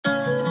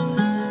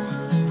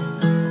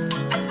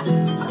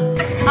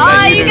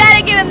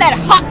to give him that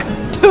huck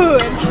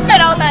and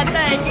spit on that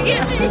thing. You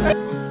get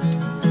me?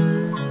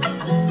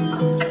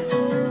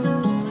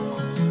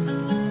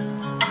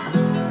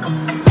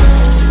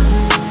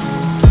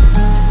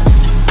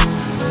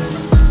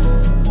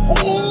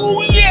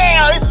 Oh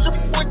yeah, it's your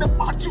boy the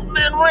Macho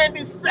Man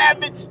Randy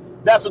Savage.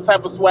 That's what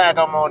type of swag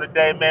I'm on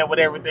today, man, with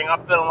everything.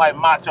 I'm feeling like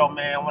Macho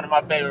Man, one of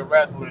my favorite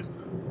wrestlers.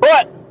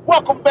 But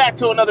welcome back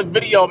to another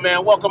video,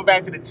 man. Welcome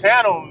back to the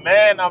channel,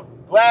 man. I'm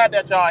glad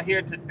that y'all are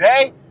here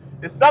today.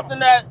 It's something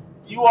that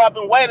you all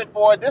been waiting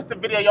for. This is the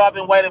video y'all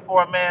been waiting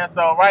for, man.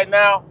 So right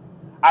now,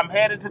 I'm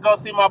headed to go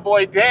see my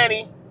boy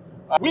Danny.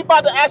 We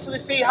about to actually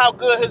see how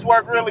good his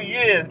work really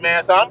is,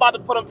 man. So I'm about to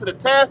put him to the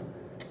test.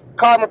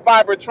 Carbon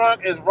fiber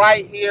trunk is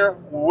right here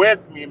with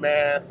me,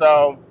 man.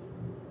 So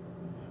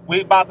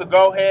we about to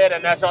go ahead,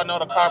 and as y'all know,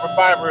 the carbon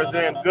fiber is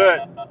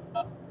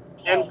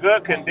in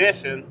good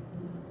condition.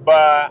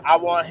 But I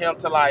want him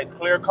to like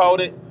clear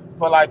coat it,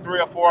 put like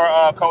 3 or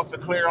 4 coats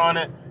of clear on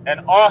it,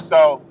 and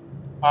also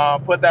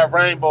put that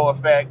rainbow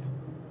effect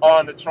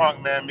on the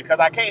trunk, man, because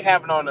I can't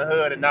have it on the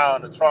hood and not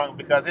on the trunk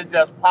because it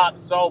just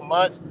pops so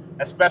much,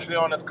 especially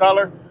on this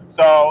color.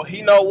 So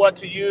he know what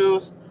to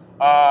use.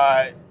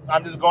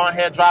 I'm just going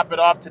ahead, drop it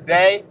off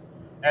today,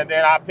 and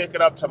then I'll pick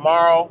it up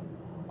tomorrow.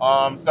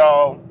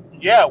 So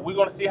yeah, we're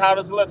gonna see how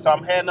this looks. So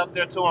I'm heading up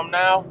there to him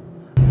now.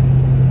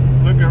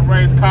 Look at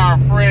Race Car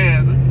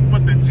Friends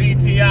with the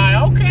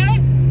GTI.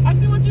 Okay, I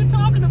see what you're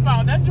talking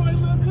about. That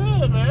joint look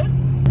good, man.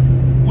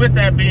 With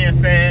that being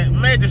said,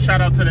 major shout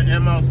out to the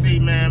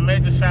MLC, man.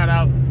 Major shout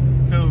out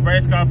to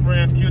Race Car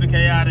Friends, Q the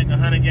Chaotic,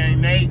 100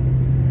 Gang Nate,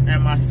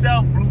 and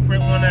myself,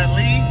 Blueprint One That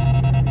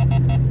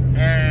Lead.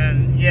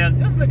 And yeah,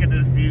 just look at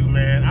this view,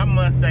 man. I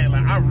must say,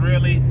 like, I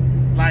really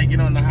like get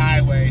on the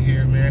highway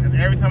here, man, because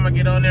every time I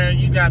get on there,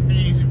 you got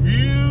these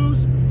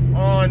views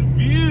on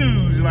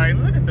views. Like,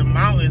 look at the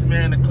mountains,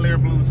 man, the clear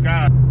blue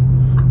sky.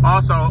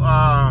 Also,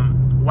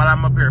 while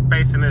I'm up here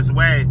facing this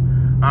way,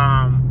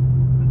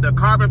 the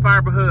carbon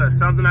fiber hood,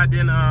 something I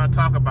didn't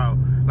talk about.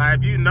 Like,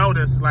 if you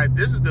notice, like,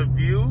 this is the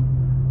view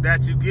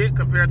that you get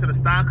compared to the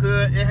stock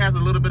hood. It has a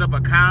little bit of a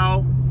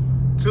cowl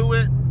to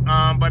it,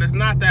 but it's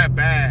not that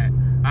bad.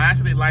 I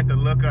actually like the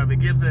look of it. It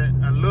gives it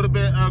a little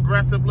bit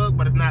aggressive look,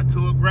 but it's not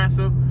too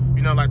aggressive,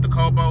 you know, like the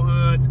Kobo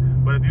hoods.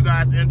 But if you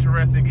guys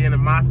interested again in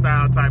my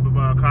style type of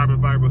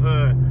carbon fiber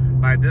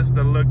hood, like, this is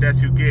the look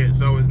that you get.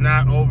 So it's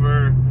not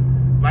over,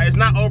 like, it's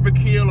not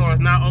overkill, or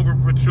it's not over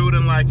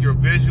protruding like your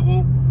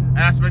visual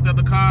aspect of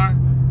the car,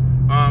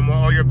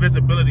 or your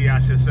visibility, I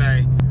should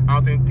say. I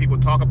don't think people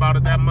talk about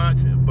it that much,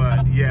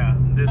 but yeah,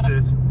 this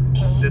is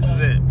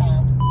it.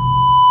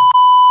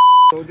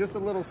 So just a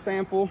little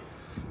sample.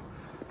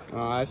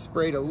 I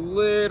sprayed a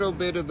little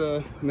bit of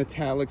the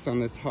metallics on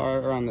this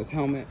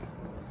helmet.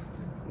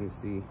 Let's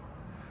see.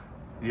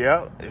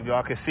 Yeah, if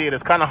y'all can see it,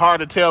 it's kind of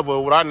hard to tell,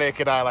 but with our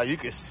naked eye, like, you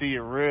can see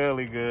it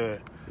really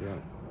good. Yeah.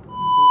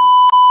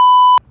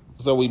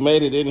 So we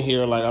made it in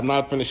here. Like, I'm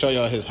not finna show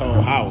y'all his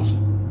whole house,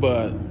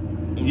 but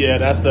yeah,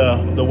 that's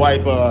the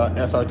wife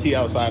SRT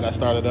outside I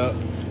started up.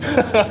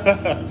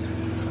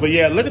 But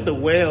yeah, look at the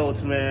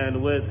welds,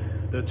 man, with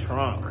the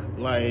trunk.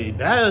 Like,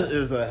 that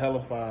is a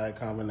hellified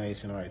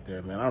combination right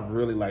there, man. I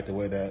really like the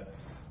way that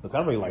looks.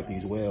 I really like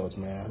these welds,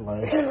 man.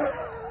 Like,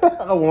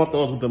 I want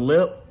those with the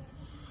lip,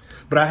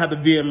 but I have the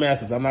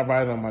VMSs. I'm not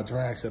riding on my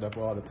drag setup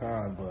all the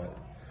time, but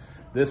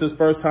this is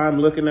first time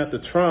looking at the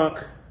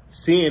trunk,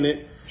 seeing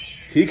it.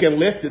 He can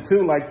lift it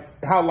too.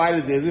 Like, how light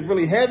is it? Is it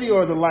really heavy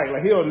or is it light?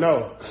 Like, he'll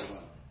know.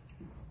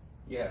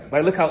 Yeah.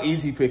 Like, look how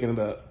easy picking it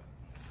up.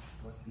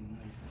 Let's be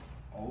nice.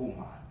 Oh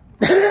my.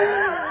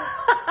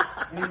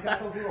 And it's got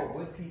those little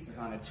wood pieces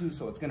on it too,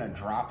 so it's gonna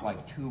drop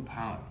like 2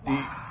 pounds.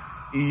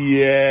 Wow.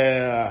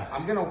 Yeah.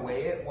 I'm gonna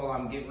weigh it while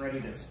I'm getting ready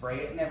to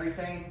spray it and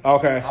everything.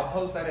 Okay. I'll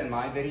post that in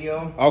my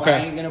video. Okay. I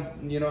ain't gonna,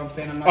 you know what I'm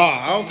saying? I'm not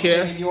I don't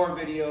care. in your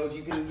videos,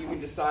 you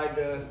can decide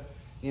to,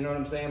 you know what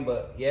I'm saying?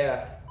 But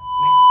yeah.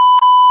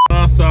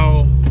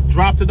 So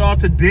dropped it off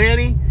to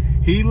Danny.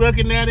 He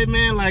looking at it,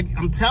 man. Like,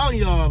 I'm telling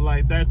y'all,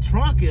 like, that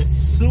trunk is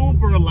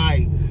super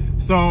light.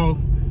 So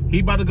he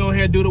about to go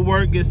ahead and do the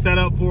work, get set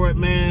up for it,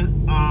 man.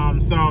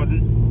 So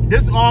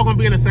this is all gonna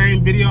be in the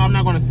same video. I'm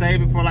not gonna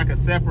save it for like a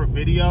separate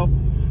video,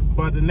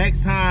 but the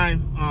next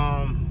time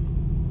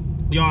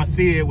y'all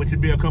see it, which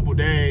would be a couple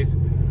days,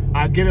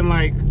 I'll get in,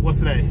 like, what's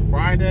today,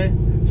 Friday?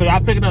 So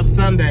I'll pick it up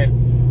Sunday.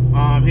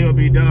 He'll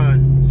be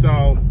done.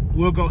 So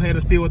we'll go ahead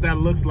and see what that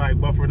looks like.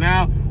 But for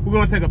now, we're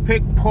gonna take a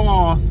quick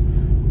pause.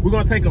 We're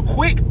gonna take a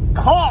quick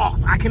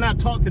pause. I cannot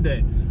talk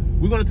today.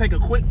 We're gonna take a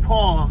quick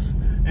pause,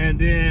 and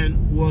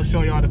then we'll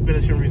show y'all the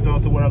finishing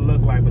results of what it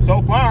looked like. But so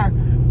far,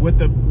 with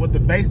the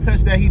base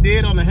touch that he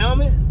did on the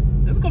helmet,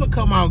 it's gonna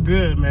come out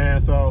good,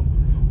 man. So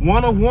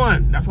 1 of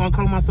 1. That's why I'm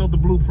calling myself the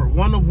Blueprint.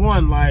 1 of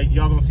 1. Like,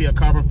 y'all gonna see a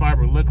carbon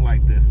fiber look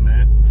like this,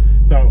 man.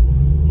 So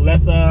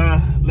let's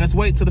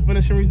wait till the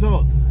finishing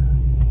results.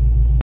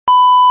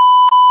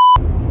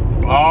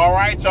 All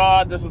right,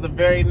 y'all. This is the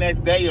very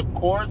next day, of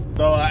course.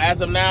 So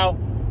as of now,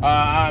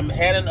 I'm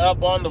heading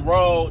up on the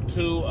road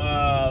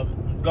to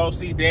go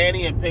see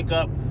Danny and pick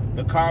up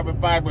the carbon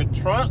fiber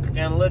trunk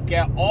and look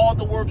at all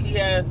the work he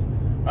has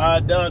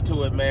done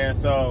to it, man.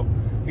 So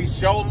he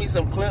showed me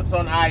some clips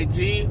on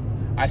IG.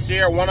 I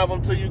shared one of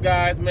them to you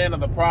guys, man, of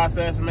the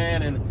process,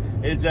 man,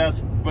 and it's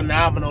just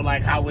phenomenal,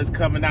 like how it's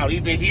coming out.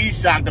 Even he's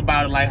shocked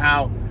about it, like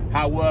how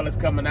well it's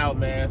coming out,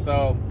 man.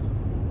 So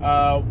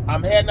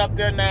I'm heading up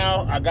there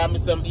now. I got me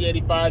some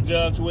E85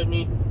 jugs with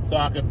me so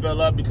I can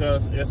fill up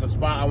because it's a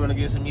spot I want to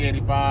get some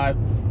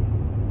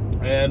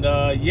E85. And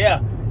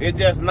yeah, it's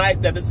just nice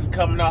that this is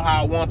coming out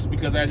how I want to,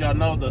 because as y'all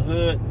know, the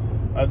hood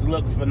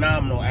looks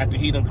phenomenal after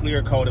he done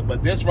clear coated.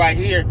 But this right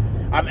here,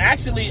 I'm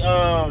actually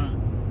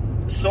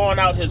showing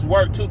out his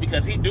work too,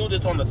 because he do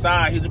this on the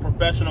side. He's a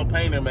professional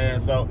painter,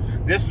 man. So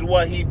this is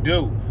what he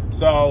do.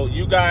 So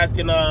you guys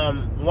can,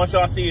 once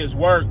y'all see his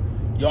work,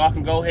 y'all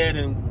can go ahead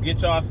and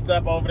get y'all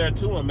stuff over there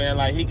to him, man.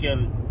 Like, he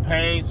can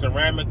paint,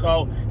 ceramic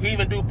coat. He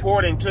even do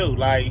porting too.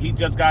 Like, he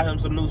just got him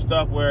some new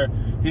stuff where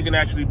he can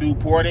actually do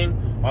porting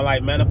on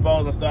like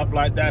manifolds and stuff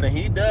like that. And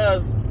he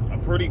does a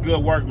pretty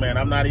good work, man.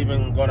 I'm not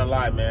even gonna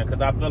lie, man,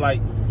 because I feel like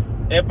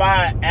if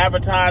I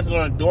advertise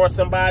or endorse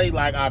somebody,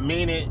 like, I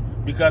mean it,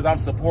 because I'm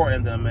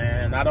supporting them,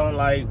 man. I don't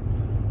like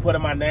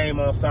putting my name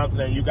on something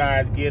and you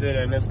guys get it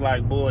and it's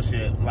like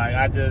bullshit. Like,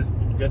 I just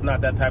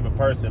not that type of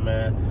person,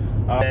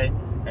 man. Okay,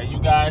 and you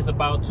guys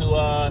about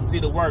to see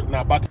the work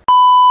now.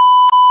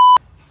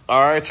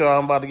 All right, y'all,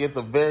 I'm about to get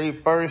the very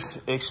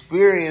first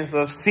experience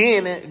of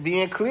seeing it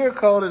being clear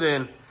coated,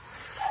 and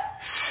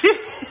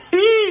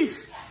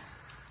sheesh,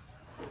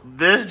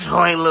 this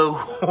joint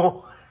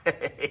look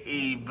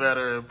way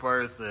better in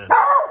person.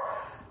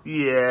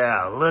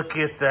 Yeah, look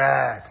at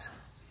that.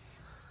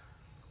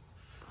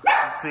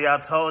 See, I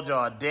told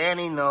y'all,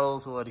 Danny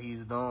knows what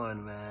he's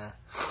doing, man.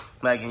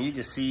 Like, and you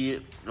can see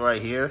it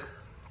right here,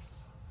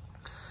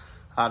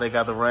 how they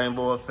got the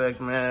rainbow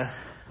effect, man.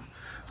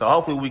 So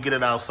hopefully we get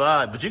it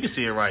outside, but you can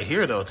see it right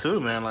here though too,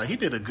 man. Like, he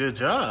did a good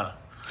job.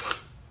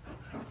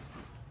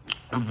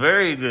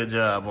 Very good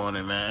job on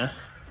it, man.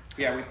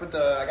 Yeah, we put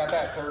I got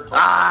that third brake.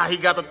 Ah, he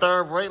got the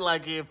third brake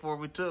light in for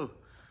me too.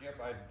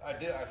 Yep,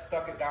 I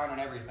stuck it down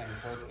and everything,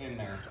 so it's in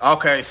there.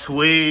 Okay,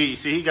 sweet.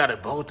 See, he got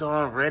it bolt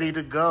on, ready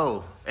to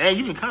go. And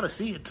you can kind of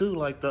see it too,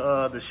 like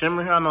the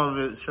shimmer here. I know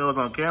if it shows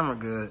on camera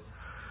good.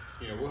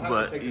 Yeah, we'll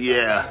have to take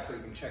it outside so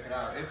you can check it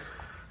out.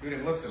 Dude,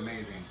 it looks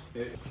amazing.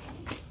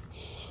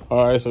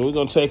 All right, so we're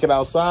gonna take it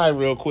outside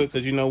real quick,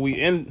 because you know we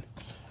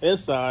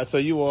inside, so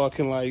you all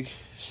can like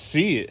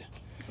see it.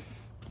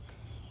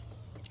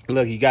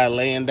 Look, you got it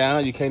laying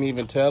down, you can't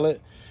even tell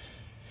it.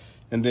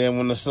 And then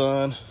when the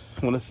sun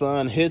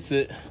hits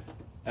it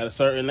at a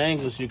certain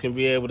angles, you can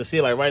be able to see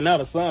it. Like right now,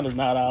 the sun is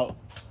not out.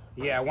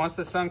 Yeah, once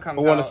the sun comes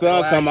out. But when the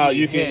sun come out,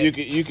 you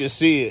can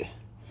see it.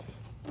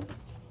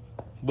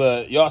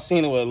 But y'all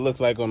seen it what it looks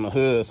like on the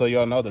hood, so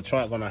y'all know the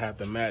trunk gonna have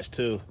to match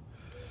too.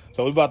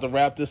 So we about to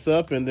wrap this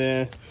up and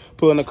then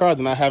put in the car.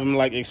 Then I have him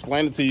like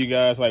explain it to you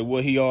guys, like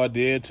what he all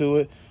did to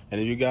it. And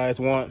if you guys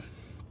want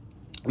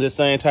this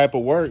same type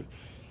of work,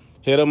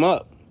 hit him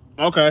up.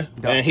 Okay.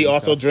 Definitely. And he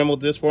also dremeled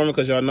this for me,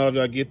 because y'all know if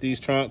y'all get these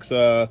trunks,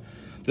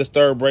 this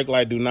third brake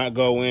light do not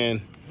go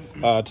in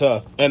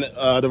tough and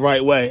the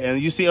right way.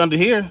 And you see under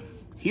here,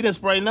 he didn't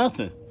spray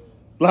nothing.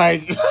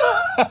 Like,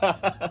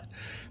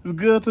 it's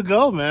good to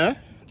go, man.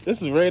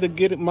 This is ready to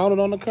get it mounted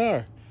on the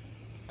car.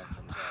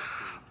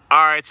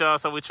 All right, y'all,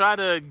 so we tried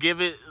to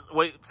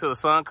wait till the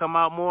sun come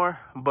out more,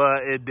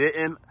 but it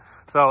didn't.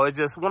 So it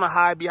just want to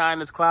hide behind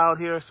this cloud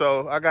here.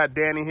 So I got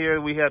Danny here.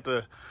 We had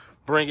to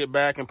bring it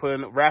back and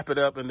wrap it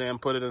up and then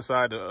put it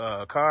inside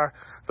the car.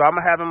 So I'm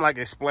gonna have him like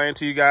explain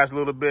to you guys a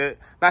little bit,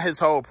 not his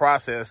whole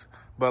process,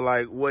 but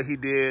like what he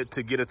did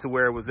to get it to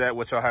where it was at,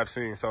 what y'all have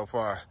seen so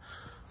far.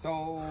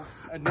 So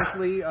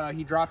initially,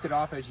 he dropped it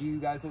off, as you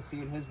guys will see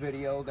in his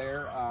video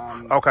there.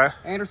 Okay.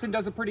 Anderson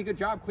does a pretty good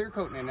job clear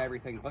coating and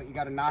everything, but you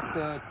got to knock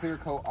the clear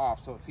coat off,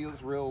 so it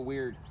feels real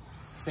weird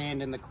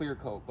sanding the clear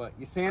coat. But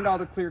you sand all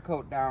the clear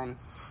coat down.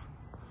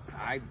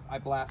 I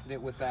blasted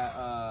it with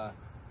that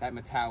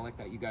metallic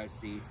that you guys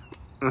see.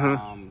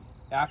 Mm-hmm.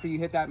 After you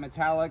hit that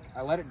metallic,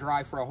 I let it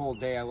dry for a whole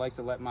day. I like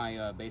to let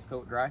my base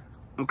coat dry.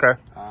 Okay.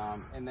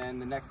 And then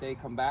the next day,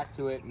 come back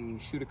to it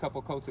and shoot a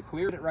couple coats of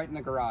clear. It right in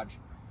the garage.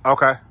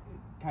 Okay.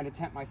 Kind of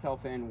tempt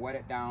myself in, wet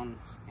it down,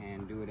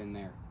 and do it in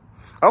there.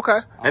 Okay.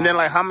 And then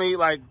like how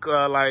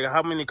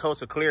many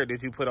coats of clear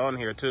did you put on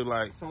here too?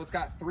 Like, so it's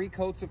got 3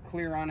 coats of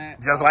clear on it.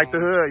 Just like the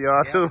hood, y'all.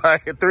 Yeah. So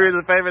like 3 is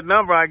a favorite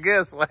number, I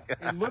guess. Like,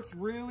 it looks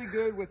really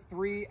good with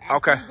 3.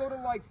 After you go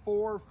to like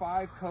 4 or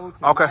 5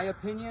 coats, in my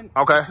opinion,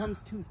 it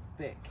becomes too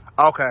thick.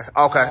 Okay.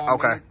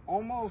 It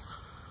almost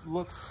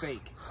looks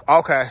fake.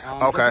 Okay.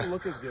 Doesn't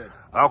look as good.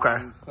 Okay.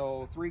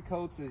 So 3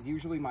 coats is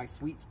usually my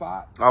sweet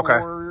spot. Okay.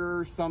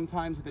 Or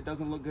sometimes if it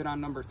doesn't look good on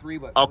number 3,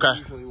 but it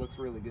usually looks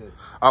really good.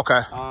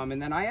 Okay.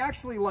 And then I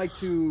actually like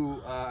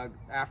to,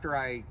 after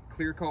I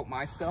clear coat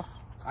my stuff,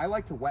 I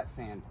like to wet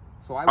sand.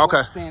 So I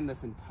wet sand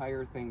this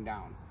entire thing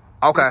down.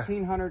 Okay.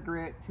 1,500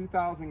 grit,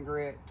 2,000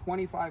 grit,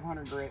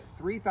 2,500 grit,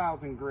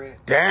 3,000 grit.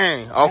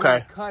 Dang. And Okay. I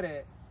cut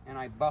it and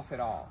I buff it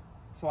all.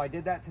 So I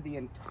did that to the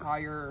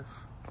entire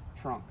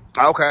trunk.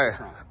 Okay.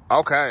 Trunk.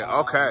 Okay.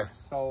 Okay.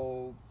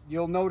 So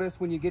you'll notice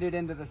when you get it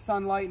into the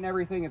sunlight and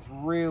everything, it's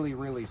really,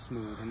 really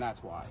smooth, and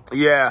that's why.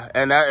 Yeah,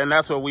 and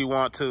that's what we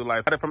want too.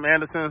 Like from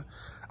Anderson,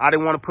 I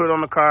didn't want to put it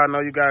on the car. I know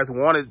you guys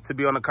wanted it to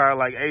be on the car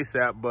like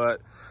ASAP,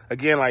 but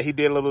again, like he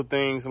did little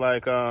things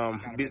like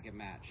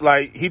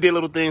he did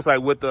little things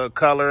like with the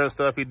color and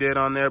stuff he did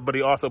on there, but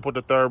he also put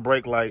the third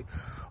brake light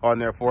on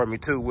there for me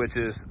too, which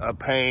is a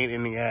pain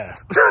in the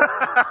ass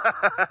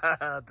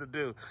to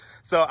do.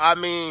 So I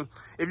mean,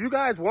 if you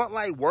guys want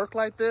like work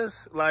like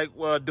this, like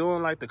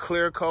doing like the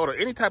clear coat or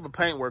any type of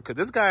paint work,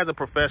 because this guy is a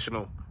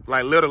professional.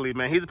 Like literally,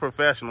 man, he's a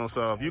professional.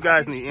 So if you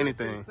guys need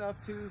anything,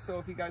 stuff too. So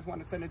if you guys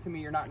want to send it to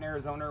me, you're not in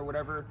Arizona or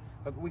whatever,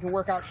 but we can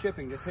work out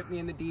shipping. Just hit me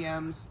in the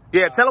DMs.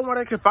 Yeah, tell them where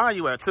they can find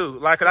you at too.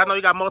 Like, 'cause I know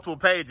you got multiple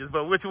pages,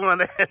 but which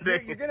one?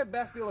 You're gonna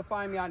best be able to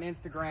find me on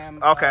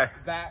Instagram. Okay.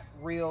 That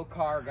real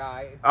car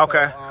guy.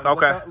 Okay. So,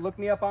 okay. Look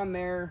me up on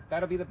there.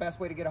 That'll be the best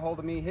way to get a hold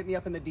of me. Hit me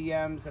up in the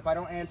DMs. If I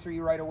don't answer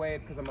you right away,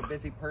 it's because I'm a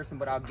busy person,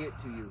 but I'll get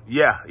to you.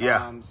 Yeah.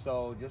 Yeah.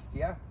 So just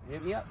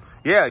hit me up.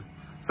 Yeah.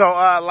 So,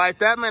 like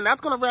that, man, that's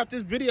going to wrap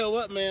this video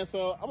up, man.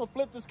 So, I'm going to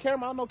flip this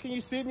camera. I don't know, can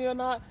you see me or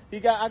not? I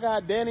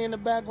got Danny in the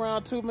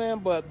background too, man,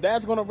 but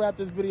that's going to wrap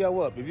this video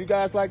up. If you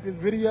guys like this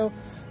video,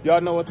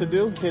 y'all know what to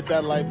do. Hit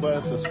that like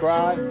button,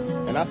 subscribe,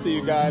 and I'll see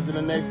you guys in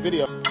the next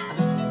video.